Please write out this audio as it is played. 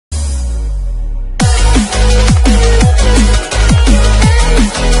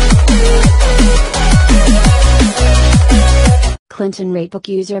Clinton rape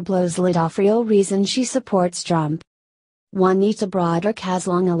accuser blows lid off real reason she supports Trump. Juanita Broaddrick has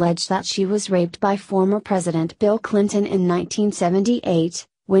long alleged that she was raped by former President Bill Clinton in 1978,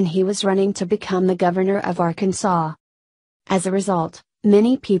 when he was running to become the governor of Arkansas. As a result,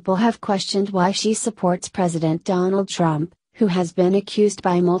 many people have questioned why she supports President Donald Trump, who has been accused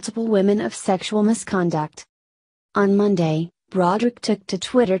by multiple women of sexual misconduct. On Monday, Broaddrick took to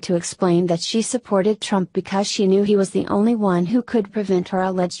Twitter to explain that she supported Trump because she knew he was the only one who could prevent her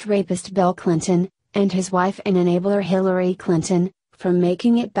alleged rapist Bill Clinton, and his wife and enabler Hillary Clinton, from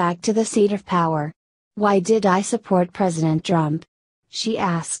making it back to the seat of power. "Why did I support President Trump?" she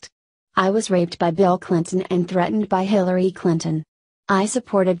asked. "I was raped by Bill Clinton and threatened by Hillary Clinton. I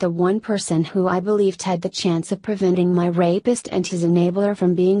supported the one person who I believed had the chance of preventing my rapist and his enabler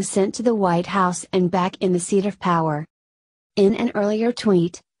from being sent to the White House and back in the seat of power." In an earlier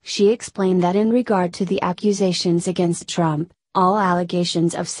tweet, she explained that in regard to the accusations against Trump, all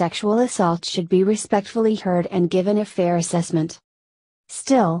allegations of sexual assault should be respectfully heard and given a fair assessment.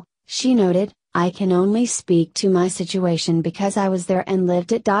 Still, she noted, "I can only speak to my situation because I was there and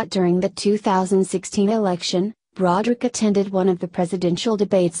lived it." During the 2016 election, Broaddrick attended one of the presidential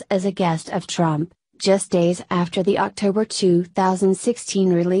debates as a guest of Trump, just days after the October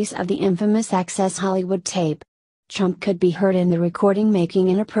 2016 release of the infamous Access Hollywood tape. Trump could be heard in the recording making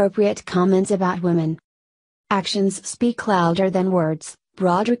inappropriate comments about women. "Actions speak louder than words,"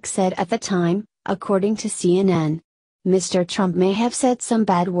 Broaddrick said at the time, according to CNN. "Mr. Trump may have said some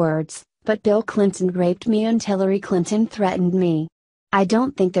bad words, but Bill Clinton raped me and Hillary Clinton threatened me. I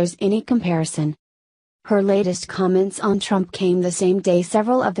don't think there's any comparison." Her latest comments on Trump came the same day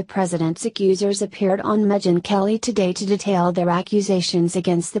several of the president's accusers appeared on Megyn Kelly Today to detail their accusations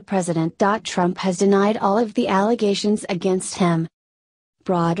against the president. Trump has denied all of the allegations against him.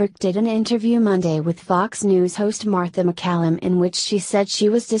 Broaddrick did an interview Monday with Fox News host Martha MacCallum in which she said she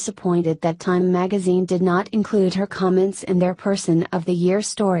was disappointed that Time magazine did not include her comments in their Person of the Year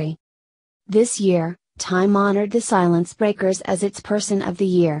story. This year, Time honored the Silence Breakers as its Person of the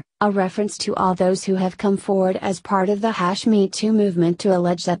Year, a reference to all those who have come forward as part of the #MeToo movement to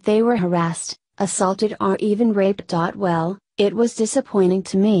allege that they were harassed, assaulted or even raped. "Well, it was disappointing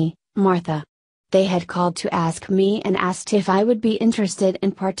to me, Martha. They had called to ask me and asked if I would be interested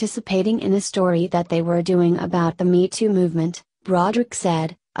in participating in a story that they were doing about the Me Too movement," Broaddrick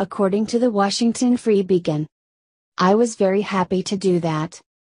said, according to the Washington Free Beacon. "I was very happy to do that.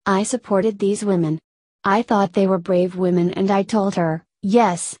 I supported these women. I thought they were brave women and I told her,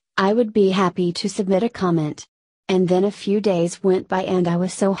 yes, I would be happy to submit a comment. And then a few days went by and I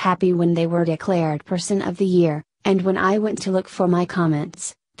was so happy when they were declared Person of the Year, and when I went to look for my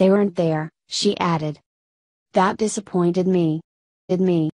comments, they weren't there," she added. "That disappointed me.